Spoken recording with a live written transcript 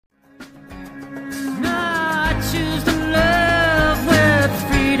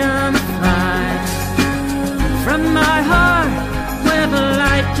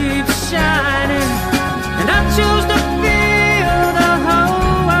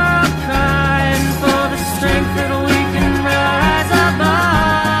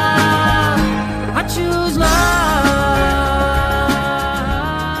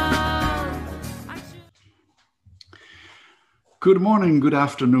Good morning, good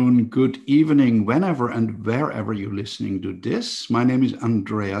afternoon, good evening, whenever and wherever you're listening to this. My name is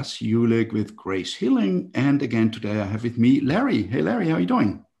Andreas Julik with Grace Healing. And again, today I have with me Larry. Hey, Larry, how are you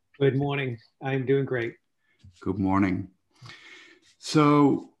doing? Good morning. I'm doing great. Good morning.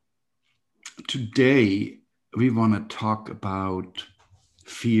 So today we want to talk about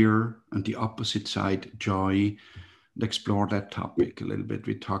fear and the opposite side, joy, and explore that topic a little bit.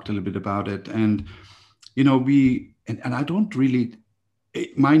 We talked a little bit about it. And, you know, and I don't really,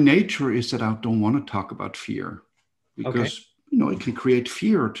 my nature is that I don't want to talk about fear because, it can create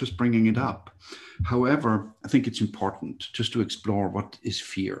fear just bringing it up. However, I think it's important just to explore what is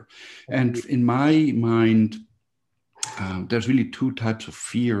fear. And in my mind, there's really two types of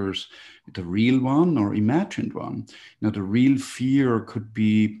fears, the real one or imagined one. Now, the real fear could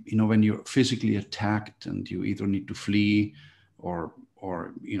be, when you're physically attacked and you either need to flee or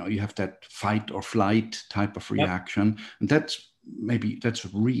you have that fight or flight type of reaction. And that's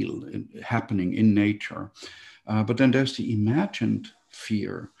real happening in nature. But then there's the imagined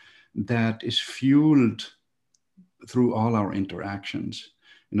fear that is fueled through all our interactions,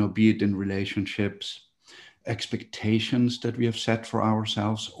 be it in relationships, expectations that we have set for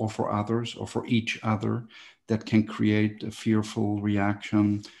ourselves or for others or for each other that can create a fearful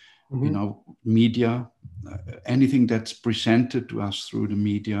reaction. Media, anything that's presented to us through the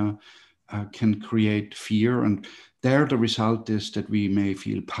media can create fear. And there the result is that we may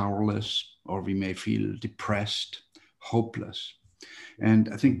feel powerless or we may feel depressed, hopeless. And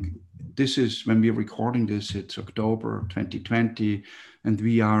I think this is, when we're recording this, it's October 2020, and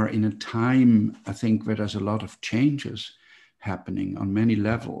we are in a time, I think, where there's a lot of changes happening on many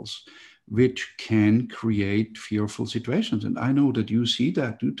levels, which can create fearful situations. And I know that you see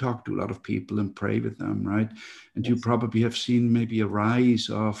that. You talk to a lot of people and pray with them, right? And you probably have seen maybe a rise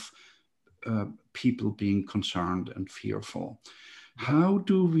of people being concerned and fearful. How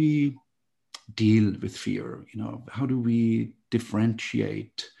do we deal with fear? How do we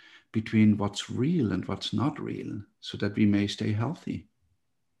differentiate between what's real and what's not real so that we may stay healthy?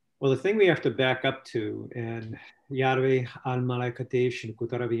 Well, the thing we have to back up to, and Yahweh al-Malaikatesh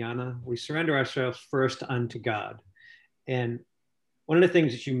Kutaraviana, we surrender ourselves first unto God. And one of the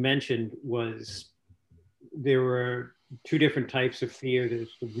things that you mentioned was there were two different types of fear.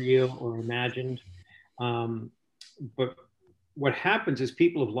 There's the real or imagined. But what happens is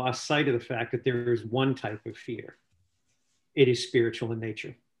people have lost sight of the fact that there is one type of fear. It is spiritual in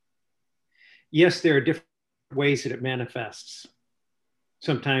nature. Yes, there are different ways that it manifests.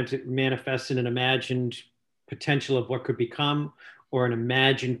 Sometimes it manifests in an imagined potential of what could become, or an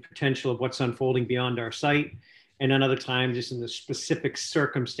imagined potential of what's unfolding beyond our sight. And then other times it's in the specific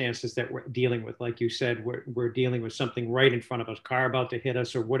circumstances that we're dealing with. Like you said, we're dealing with something right in front of us, car about to hit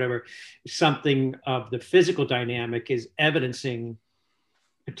us or whatever. Something of the physical dynamic is evidencing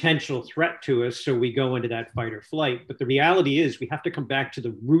potential threat to us. So we go into that fight or flight. But the reality is we have to come back to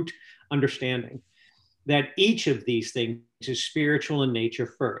the root understanding that each of these things is spiritual in nature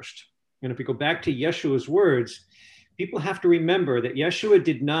first. And if we go back to Yeshua's words, people have to remember that Yeshua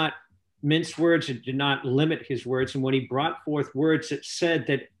did not mince words and did not limit his words. And when he brought forth words that said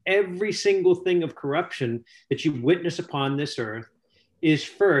that every single thing of corruption that you witness upon this earth is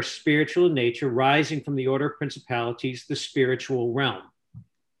first spiritual in nature, rising from the order of principalities, the spiritual realm.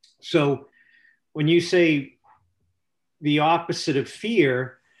 So when you say the opposite of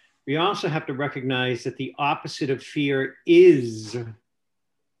fear, we also have to recognize that the opposite of fear is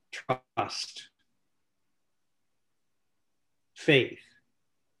trust, faith.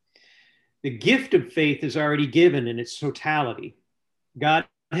 The gift of faith is already given in its totality. God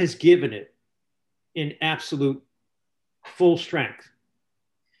has given it in absolute full strength.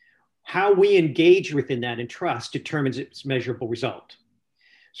 How we engage within that in trust determines its measurable result.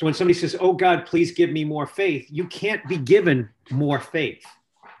 So when somebody says, "Oh God, please give me more faith," you can't be given more faith.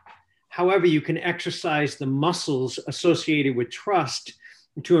 However, you can exercise the muscles associated with trust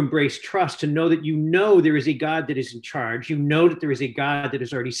to embrace trust, to know that there is a God that is in charge. You know that there is a God that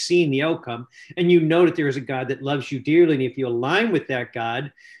has already seen the outcome, and you know that there is a God that loves you dearly. And if you align with that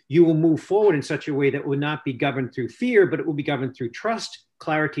God, you will move forward in such a way that will not be governed through fear, but it will be governed through trust,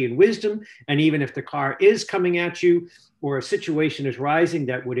 clarity, and wisdom. And even if the car is coming at you or a situation is rising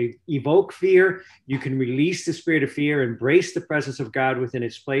that would evoke fear, you can release the spirit of fear, embrace the presence of God within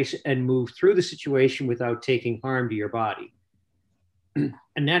its place, and move through the situation without taking harm to your body.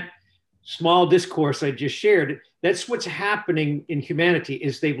 And that small discourse I just shared, that's what's happening in humanity,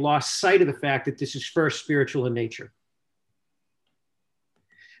 is they've lost sight of the fact that this is first spiritual in nature.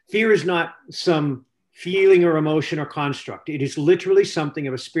 Fear is not some feeling or emotion or construct. It is literally something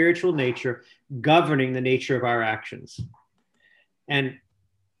of a spiritual nature governing the nature of our actions. And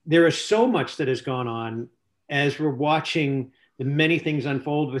there is so much that has gone on as we're watching the many things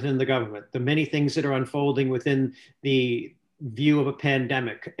unfold within the government, the many things that are unfolding within the view of a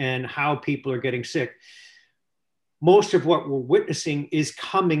pandemic and how people are getting sick. Most of what we're witnessing is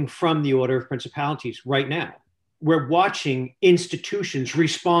coming from the order of principalities right now. We're watching institutions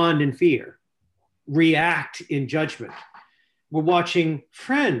respond in fear, react in judgment. We're watching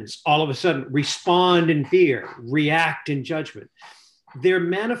friends all of a sudden respond in fear, react in judgment. They're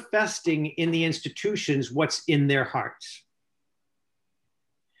manifesting in the institutions what's in their hearts.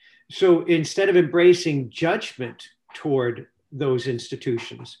 So instead of embracing judgment toward those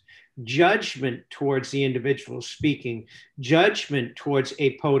institutions, judgment towards the individual speaking, judgment towards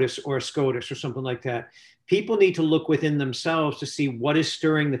a POTUS or a SCOTUS or something like that, people need to look within themselves to see what is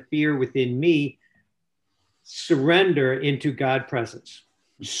stirring the fear within me. Surrender into God presence.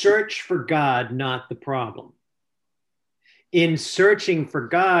 Search for God, not the problem. In searching for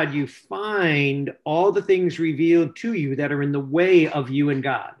God, you find all the things revealed to you that are in the way of you and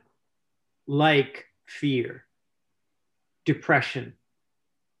God, like fear, depression,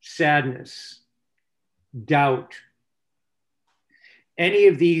 sadness, doubt, any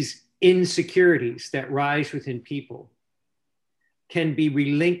of these insecurities that rise within people can be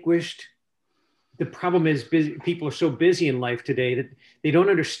relinquished. The problem is people are so busy in life today that they don't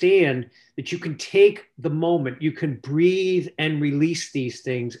understand that you can take the moment, you can breathe and release these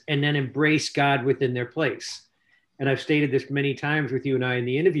things and then embrace God within their place. And I've stated this many times with you and I in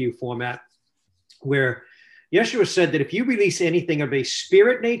the interview format, where Yeshua said that if you release anything of a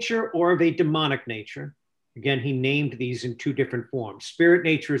spirit nature or of a demonic nature, again, he named these in two different forms. Spirit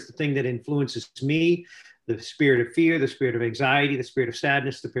nature is the thing that influences me, the spirit of fear, the spirit of anxiety, the spirit of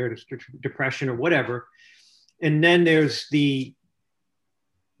sadness, the spirit of depression or whatever. And then there's the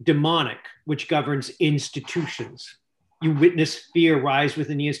demonic, which governs institutions. You witness fear rise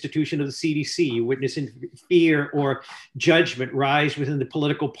within the institution of the CDC. You witness fear or judgment rise within the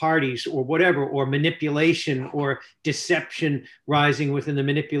political parties or whatever, or manipulation or deception rising within the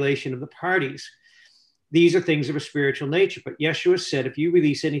manipulation of the parties. These are things of a spiritual nature. But Yeshua said, if you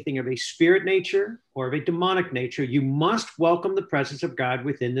release anything of a spirit nature or of a demonic nature, you must welcome the presence of God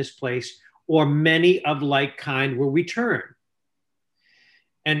within this place, or many of like kind will return.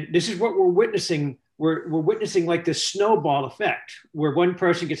 And this is what we're witnessing. We're witnessing like this snowball effect, where one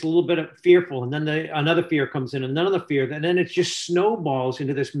person gets a little bit fearful, and then another fear comes in, and another fear, and then it just snowballs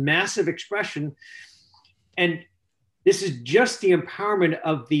into this massive expression. And this is just the empowerment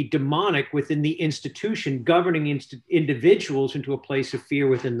of the demonic within the institution, governing individuals into a place of fear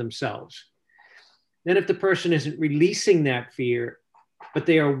within themselves. Then if the person isn't releasing that fear, but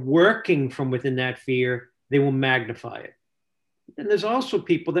they are working from within that fear, they will magnify it. And there's also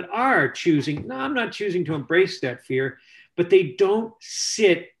people that are choosing, no, I'm not choosing to embrace that fear, but they don't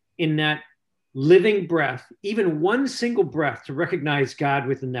sit in that living breath, even one single breath, to recognize God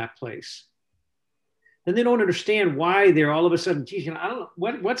within that place. Then they don't understand why they're all of a sudden, geez, I don't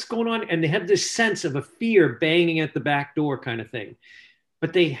know what's going on. And they have this sense of a fear banging at the back door kind of thing.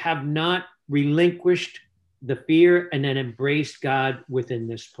 But they have not relinquished the fear and then embraced God within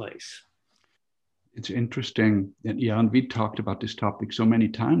this place. It's interesting. And we talked about this topic so many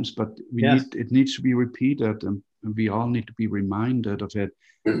times, but it needs to be repeated, and we all need to be reminded of it.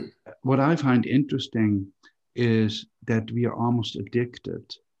 What I find interesting is that we are almost addicted.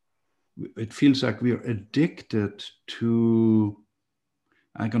 It feels like we are addicted to,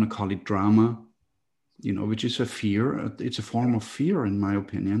 I'm going to call it drama, which is a fear. It's a form of fear, in my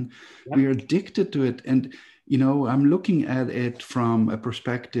opinion. Yep. We are addicted to it. And, I'm looking at it from a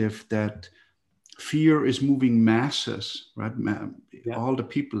perspective that fear is moving masses, right? Yeah. All the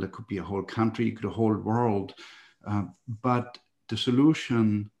people, that could be a whole country, a whole world. But the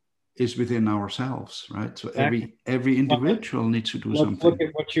solution is within ourselves, right? So exactly. every individual needs to do something. Look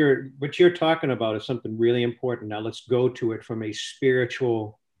at what you're talking about is something really important. Now let's go to it from a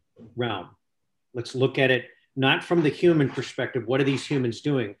spiritual realm. Let's look at it not from the human perspective. What are these humans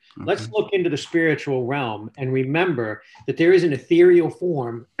doing? Okay. Let's look into the spiritual realm and remember that there is an ethereal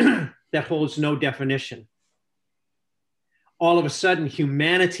form that holds no definition. All of a sudden,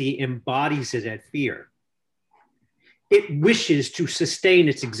 humanity embodies it as fear. It wishes to sustain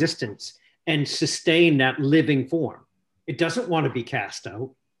its existence and sustain that living form. It doesn't want to be cast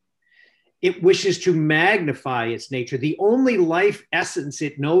out. It wishes to magnify its nature. The only life essence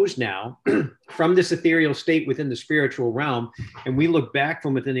it knows now from this ethereal state within the spiritual realm, and we look back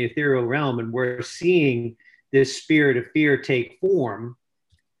from within the ethereal realm and we're seeing this spirit of fear take form,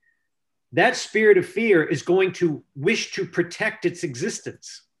 that spirit of fear is going to wish to protect its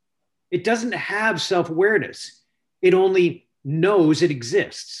existence. It doesn't have self-awareness. It only knows it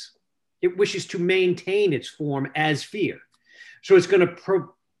exists. It wishes to maintain its form as fear. So it's going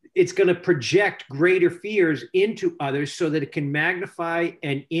to project greater fears into others so that it can magnify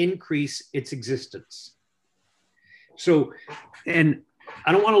and increase its existence. So, and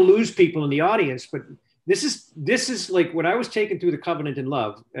I don't want to lose people in the audience, but this is like what I was taken through the covenant in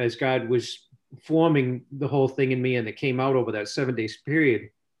love as God was forming the whole thing in me, and it came out over that 7 days period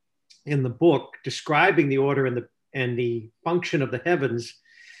in the book describing the order and the function of the heavens.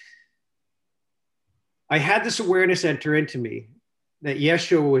 I had this awareness enter into me that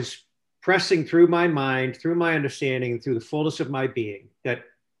Yeshua was pressing through my mind, through my understanding, and through the fullness of my being, that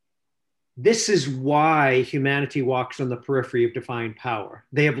this is why humanity walks on the periphery of divine power.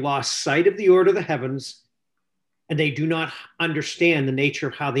 They have lost sight of the order of the heavens, and they do not understand the nature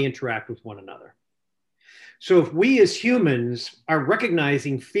of how they interact with one another. So if we as humans are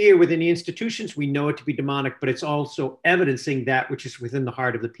recognizing fear within the institutions, we know it to be demonic, but it's also evidencing that which is within the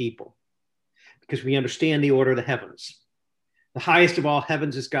heart of the people, because we understand the order of the heavens. The highest of all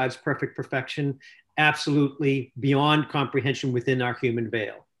heavens is God's perfect perfection, absolutely beyond comprehension within our human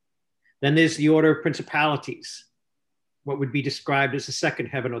veil. Then there's the order of principalities, what would be described as the second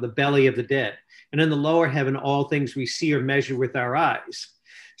heaven or the belly of the dead. And in the lower heaven, all things we see or measure with our eyes.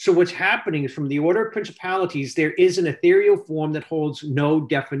 So what's happening is from the order of principalities, there is an ethereal form that holds no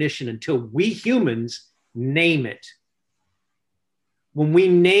definition until we humans name it. When we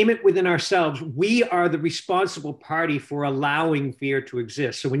name it within ourselves, we are the responsible party for allowing fear to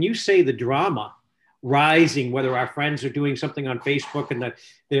exist. So when you say the drama rising, whether our friends are doing something on Facebook, and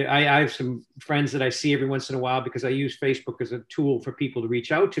I have some friends that I see every once in a while because I use Facebook as a tool for people to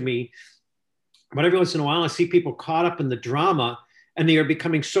reach out to me. But every once in a while, I see people caught up in the drama, and they are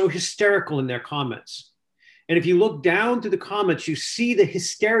becoming so hysterical in their comments. And if you look down through the comments, you see the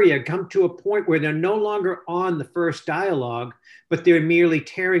hysteria come to a point where they're no longer on the first dialogue, but they're merely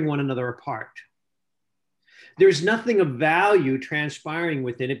tearing one another apart. There's nothing of value transpiring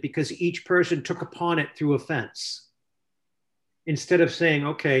within it because each person took upon it through offense. Instead of saying,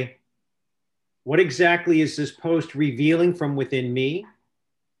 okay, what exactly is this post revealing from within me?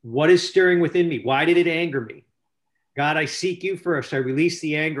 What is stirring within me? Why did it anger me? God, I seek you first. I release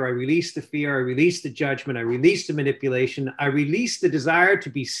the anger. I release the fear. I release the judgment. I release the manipulation. I release the desire to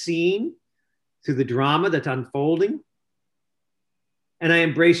be seen through the drama that's unfolding. And I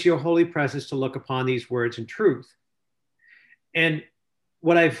embrace your holy presence to look upon these words in truth. And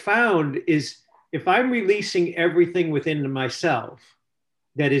what I've found is if I'm releasing everything within myself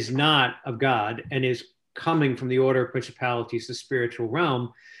that is not of God and is coming from the order of principalities, the spiritual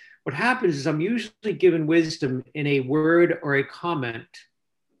realm, what happens is I'm usually given wisdom in a word or a comment.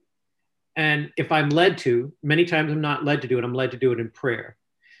 And if I'm led to, many times I'm not led to do it, I'm led to do it in prayer.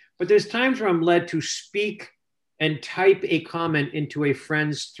 But there's times where I'm led to speak and type a comment into a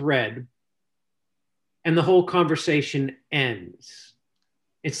friend's thread, and the whole conversation ends.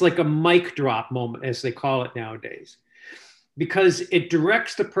 It's like a mic drop moment, as they call it nowadays, because it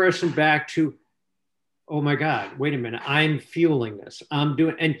directs the person back to, oh my God, wait a minute, I'm fueling this, I'm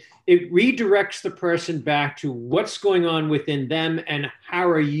doing, and it redirects the person back to what's going on within them and how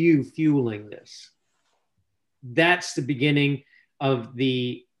are you fueling this? That's the beginning of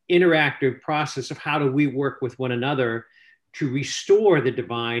the interactive process of how do we work with one another to restore the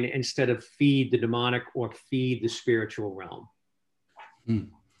divine instead of feed the demonic or feed the spiritual realm.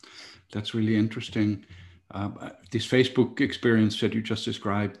 That's really interesting. This Facebook experience that you just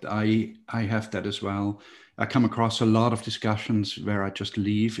described, I have that as well. I come across a lot of discussions where I just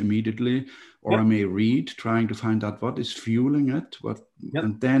leave immediately, or I may read, trying to find out what is fueling it.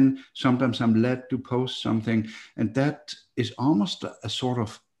 And then sometimes I'm led to post something, and that is almost a sort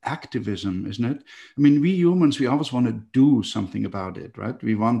of activism, isn't it? I mean, we humans, we always want to do something about it, right?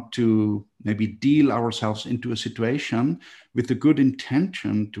 We want to maybe deal ourselves into a situation with the good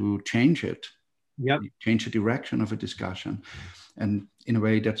intention to change it. Change the direction of a discussion. And in a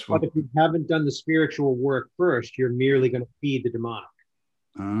way, that's what... But if you haven't done the spiritual work first, you're merely going to feed the demonic.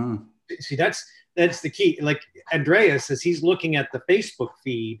 See, that's the key. Like Andreas, as he's looking at the Facebook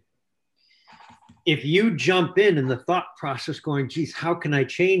feed, if you jump in the thought process going, geez, how can I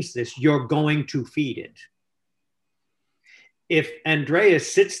change this? You're going to feed it. If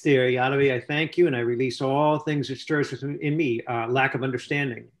Andreas sits there, Yahweh, I thank you, and I release all things that stirs in me, lack of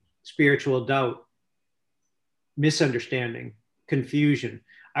understanding, spiritual doubt, misunderstanding, confusion.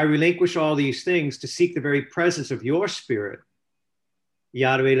 I relinquish all these things to seek the very presence of your spirit.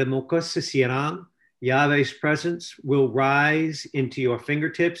 Yahweh's presence will rise into your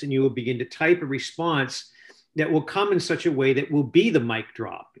fingertips, and you will begin to type a response that will come in such a way that will be the mic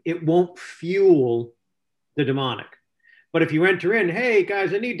drop. It won't fuel the demonic. But if you enter in, hey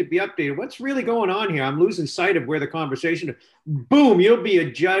guys, I need to be updated. What's really going on here? I'm losing sight of where the conversation is. Boom, you'll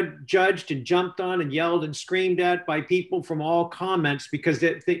be judged and jumped on and yelled and screamed at by people from all comments because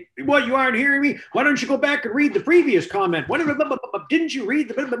they what, you aren't hearing me? Why don't you go back and read the previous comment? Didn't you read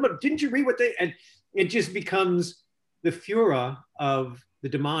what they, and it just becomes the furor of the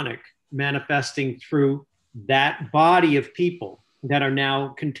demonic manifesting through that body of people that are now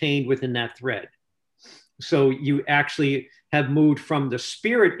contained within that thread. So you actually have moved from the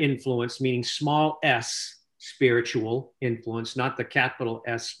spirit influence, meaning small s, spiritual influence, not the capital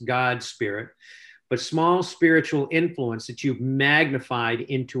S, God spirit, but small spiritual influence that you've magnified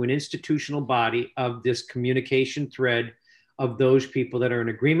into an institutional body of this communication thread of those people that are in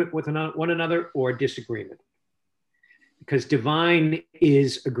agreement with one another or disagreement. Because divine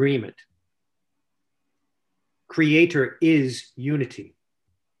is agreement. Creator is unity.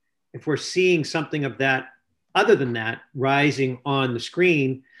 If we're seeing something of that, other than that, rising on the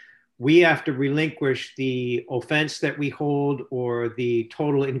screen, we have to relinquish the offense that we hold or the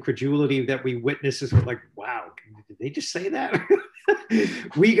total incredulity that we witness as like, wow, did they just say that?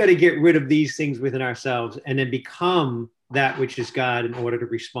 We got to get rid of these things within ourselves and then become that which is God in order to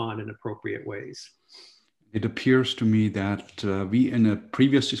respond in appropriate ways. It appears to me that we, in a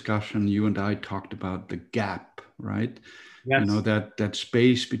previous discussion, you and I talked about the gap, right? Yes. You know, that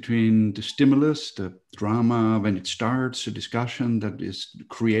space between the stimulus, the drama, when it starts, a discussion that is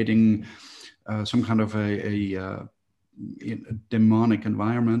creating some kind of a demonic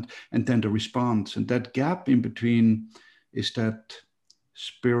environment, and then the response. And that gap in between is that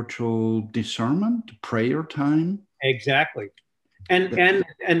spiritual discernment, prayer time. Exactly. And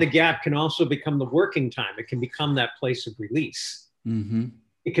the gap can also become the working time. It can become that place of release. Mm-hmm.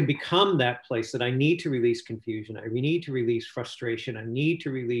 It can become that place that I need to release confusion. I need to release frustration. I need to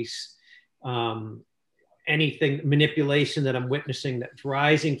release anything, manipulation that I'm witnessing that's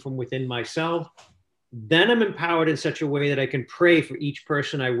rising from within myself. Then I'm empowered in such a way that I can pray for each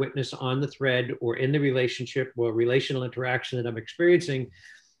person I witness on the thread or in the relationship or relational interaction that I'm experiencing.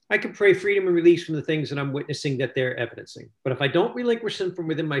 I can pray freedom and release from the things that I'm witnessing that they're evidencing. But if I don't relinquish them from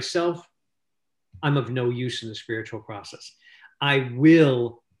within myself, I'm of no use in the spiritual process. I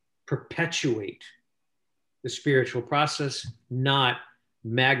will perpetuate the spiritual process, not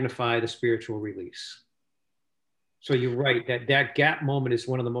magnify the spiritual release. So you're right, that gap moment is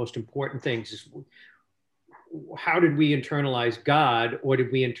one of the most important things. Is how did we internalize God, or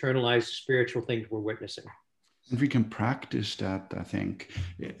did we internalize the spiritual things we're witnessing? And we can practice that, I think,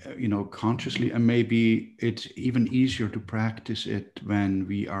 you know, consciously, and maybe it's even easier to practice it when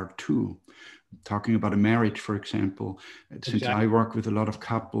we are two. Talking about a marriage, for example, since exactly. I work with a lot of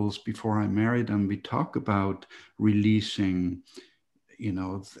couples before I married them, we talk about releasing, you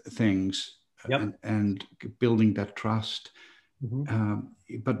know, things. Yep. and building that trust.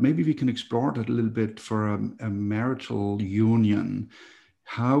 Mm-hmm. But maybe we can explore that a little bit for a marital union.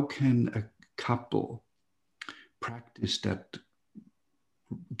 How can a couple practice that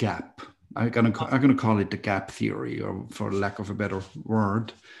gap? I'm gonna call it the gap theory, or for lack of a better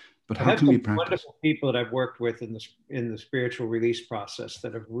word. But how can we practice? Wonderful people that I've worked with in the spiritual release process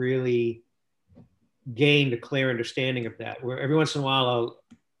that have really gained a clear understanding of that. Where every once in a while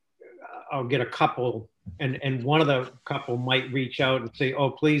I'll get a couple, and one of the couple might reach out and say, "Oh,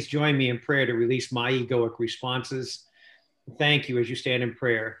 please join me in prayer to release my egoic responses. Thank you," as you stand in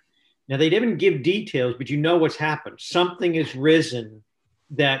prayer. Now, they didn't give details, but you know what's happened. Something has risen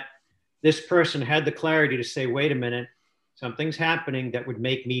that this person had the clarity to say, wait a minute, something's happening that would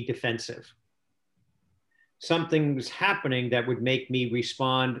make me defensive. Something's happening that would make me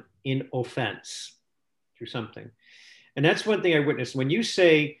respond in offense through something. And that's one thing I witnessed. When you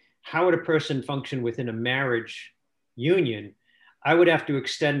say, how would a person function within a marriage union? I would have to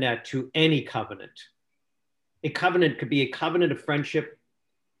extend that to any covenant. A covenant could be a covenant of friendship,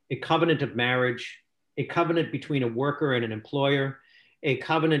 a covenant of marriage, a covenant between a worker and an employer, a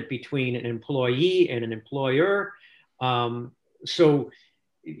covenant between an employee and an employer. So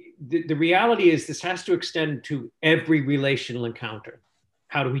the reality is this has to extend to every relational encounter.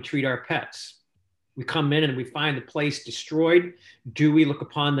 How do we treat our pets? We come in and we find the place destroyed. Do we look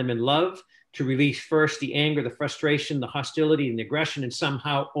upon them in love to release first the anger, the frustration, the hostility, and the aggression, and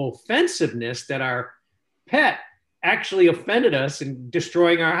somehow offensiveness that our pet actually offended us in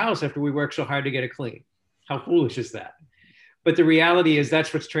destroying our house after we worked so hard to get it clean? How foolish is that? But the reality is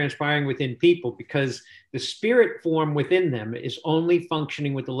that's what's transpiring within people, because the spirit form within them is only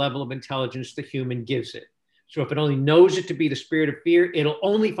functioning with the level of intelligence the human gives it. So if it only knows it to be the spirit of fear, it'll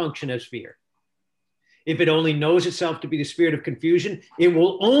only function as fear. If it only knows itself to be the spirit of confusion, it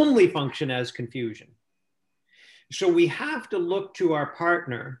will only function as confusion. So we have to look to our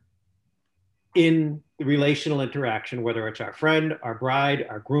partner in the relational interaction, whether it's our friend, our bride,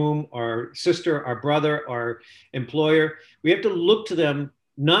 our groom, our sister, our brother, our employer. We have to look to them,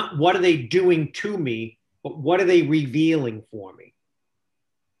 not what are they doing to me, but what are they revealing for me?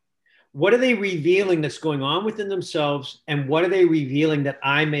 What are they revealing that's going on within themselves? And what are they revealing that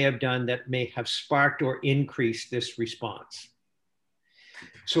I may have done that may have sparked or increased this response?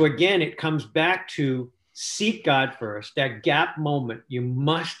 So again, it comes back to seek God first. That gap moment, you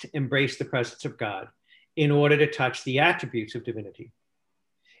must embrace the presence of God in order to touch the attributes of divinity.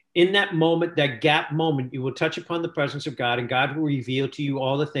 In that moment, that gap moment, you will touch upon the presence of God, and God will reveal to you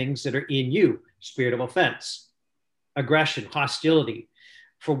all the things that are in you: spirit of offense, aggression, hostility,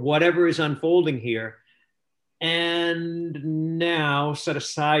 for whatever is unfolding here. And now set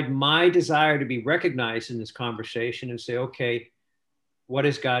aside my desire to be recognized in this conversation and say, okay, what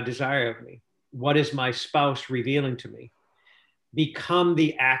does God desire of me? What is my spouse revealing to me? Become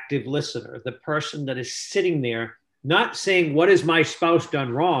the active listener, the person that is sitting there, not saying, what has my spouse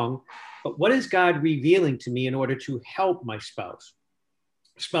done wrong, but what is God revealing to me in order to help my spouse?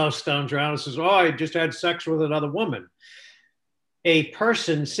 Spouse turns around and says, oh, I just had sex with another woman. A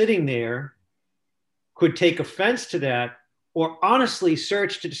person sitting there could take offense to that, or honestly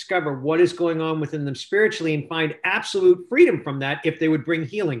search to discover what is going on within them spiritually and find absolute freedom from that if they would bring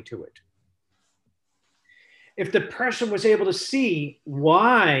healing to it. If the person was able to see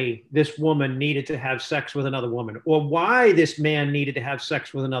why this woman needed to have sex with another woman, or why this man needed to have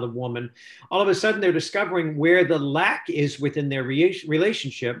sex with another woman, all of a sudden they're discovering where the lack is within their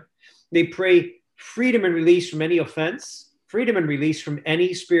relationship. They pray freedom and release from any offense, freedom and release from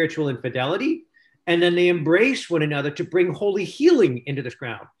any spiritual infidelity, and then they embrace one another to bring holy healing into this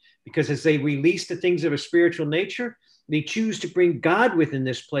ground. Because as they release the things of a spiritual nature, they choose to bring God within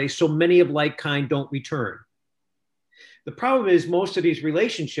this place, so many of like kind don't return. The problem is most of these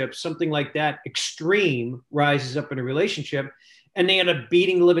relationships, something like that extreme rises up in a relationship, and they end up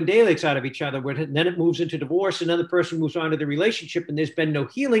beating the living daylights out of each other. And then it moves into divorce. Another person moves on to the relationship, and there's been no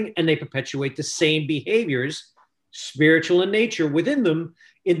healing, and they perpetuate the same behaviors, spiritual in nature, within them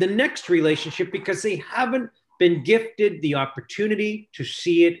in the next relationship, because they haven't been gifted the opportunity to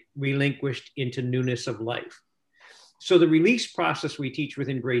see it relinquished into newness of life. So the release process we teach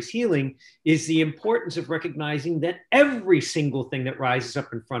within Grace Healing is the importance of recognizing that every single thing that rises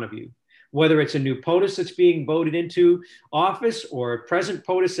up in front of you, whether it's a new POTUS that's being voted into office, or a present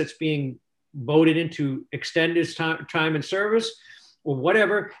POTUS that's being voted into extended time and service, or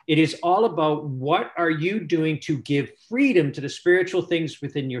whatever, it is all about what are you doing to give freedom to the spiritual things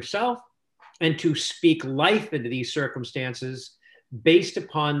within yourself and to speak life into these circumstances based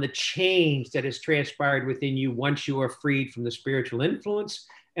upon the change that has transpired within you once you are freed from the spiritual influence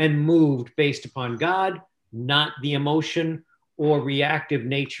and moved based upon God, not the emotion or reactive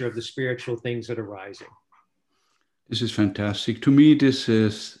nature of the spiritual things that are rising. This is fantastic. To me, this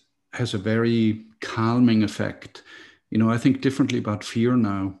has a very calming effect. You know, I think differently about fear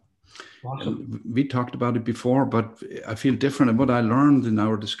now. Awesome. We talked about it before, but I feel different. And what I learned in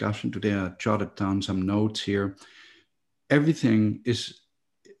our discussion today, I jotted down some notes here. Everything is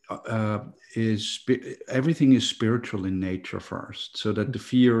spiritual in nature first, so that the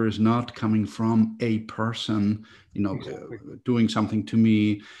fear is not coming from a person, you know, exactly, doing something to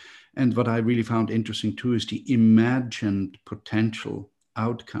me. And what I really found interesting too is the imagined potential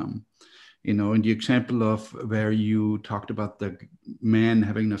outcome. You know, in the example of where you talked about the man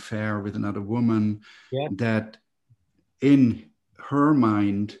having an affair with another woman, yeah, that in her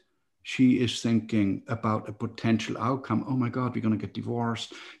mind, she is thinking about a potential outcome. Oh my God, we're going to get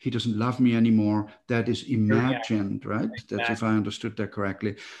divorced. He doesn't love me anymore. That is imagined, right? Exactly. That's if I understood that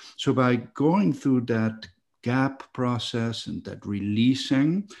correctly. So by going through that gap process and that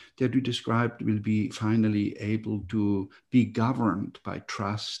releasing that you described, will be finally able to be governed by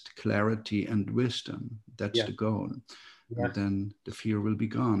trust, clarity, and wisdom. That's the goal. Yeah. And then the fear will be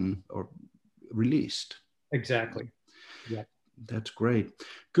gone or released. Exactly. Yeah. That's great.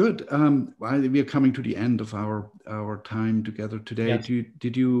 Good. We are coming to the end of our time together today. Yes.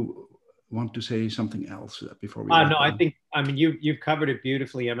 Did you want to say something else before we? No, I think, you've covered it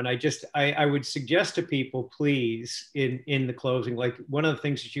beautifully. I would suggest to people, please, in the closing, like one of the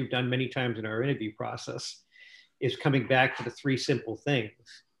things that you've done many times in our interview process is coming back to the 3 simple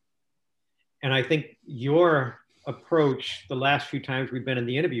things. And I think your approach the last few times we've been in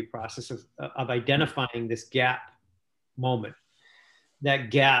the interview process of identifying this gap moment,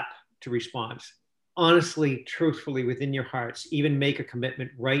 that gap to response, honestly, truthfully, within your hearts, even make a commitment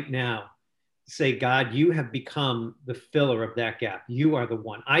right now. Say, God, you have become the filler of that gap. You are the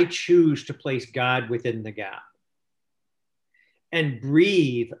one. I choose to place God within the gap. and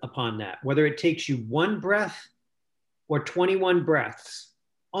breathe upon that, whether it takes you one breath or 21 breaths.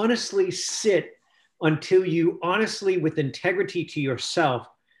 Honestly sit until you honestly, with integrity to yourself,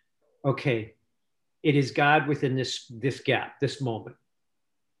 okay, it is God within this gap, this moment.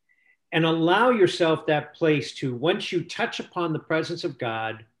 And allow yourself that place to, once you touch upon the presence of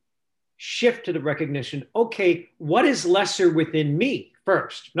God, shift to the recognition, okay, what is lesser within me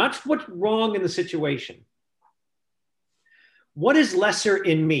first? Not what's wrong in the situation. What is lesser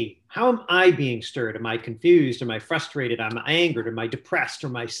in me? How am I being stirred? Am I confused? Am I frustrated? Am I angered? Am I depressed?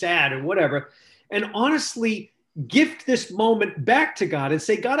 Am I sad or whatever? And honestly, gift this moment back to God and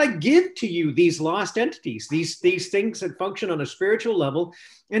say, God, I give to you these lost entities, these things that function on a spiritual level.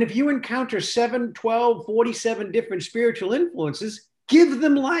 And if you encounter 7, 12, 47 different spiritual influences, give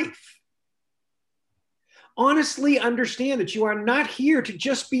them life. Honestly understand that you are not here to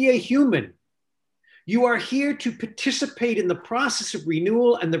just be a human. You are here to participate in the process of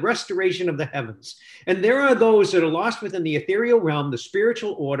renewal and the restoration of the heavens. And there are those that are lost within the ethereal realm, the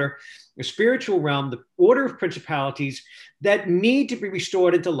spiritual order, the spiritual realm, the order of principalities that need to be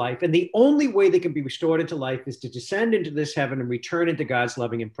restored into life. And the only way they can be restored into life is to descend into this heaven and return into God's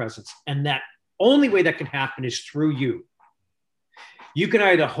loving and presence. And that only way that can happen is through you. You can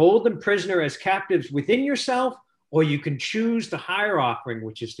either hold them prisoner as captives within yourself, or you can choose the higher offering,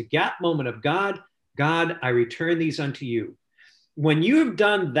 which is the gap moment of God. God, I return these unto you. When you have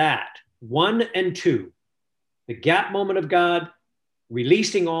done that, 1 and 2, the gap moment of God,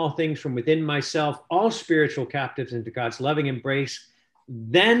 releasing all things from within myself, all spiritual captives into God's loving embrace,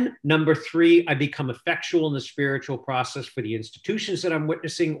 then number 3, I become effectual in the spiritual process for the institutions that I'm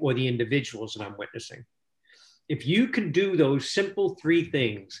witnessing or the individuals that I'm witnessing. If you can do those simple 3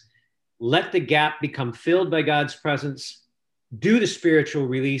 things, let the gap become filled by God's presence, do the spiritual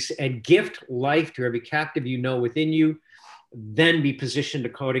release, and gift life to every captive you know within you, then be positioned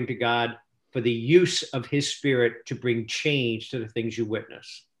according to God for the use of his spirit to bring change to the things you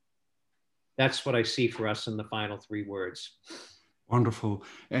witness. That's what I see for us in the final 3 words. Wonderful.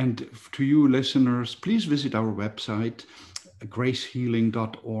 And to you listeners, please visit our website,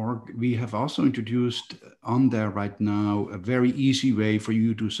 gracehealing.org. We have also introduced on there right now a very easy way for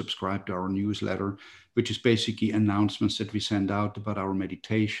you to subscribe to our newsletter, which is basically announcements that we send out about our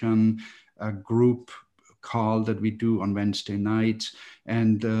meditation, a group call that we do on Wednesday nights,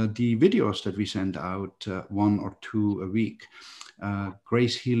 and the videos that we send out 1 or 2 a week.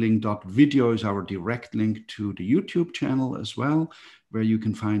 Gracehealing.video is our direct link to the YouTube channel as well, where you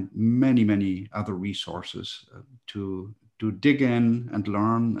can find many, many other resources to dig in and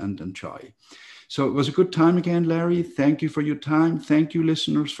learn and enjoy. So it was a good time again, Larry. Thank you for your time. Thank you,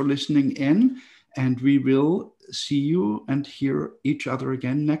 listeners, for listening in. And we will see you and hear each other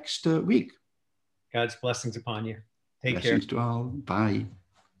again next week. God's blessings upon you. Take care. Blessings to all. Bye.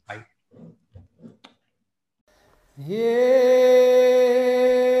 Bye.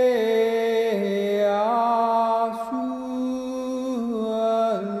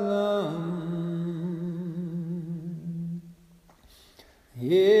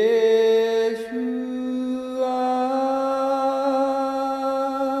 Yeah.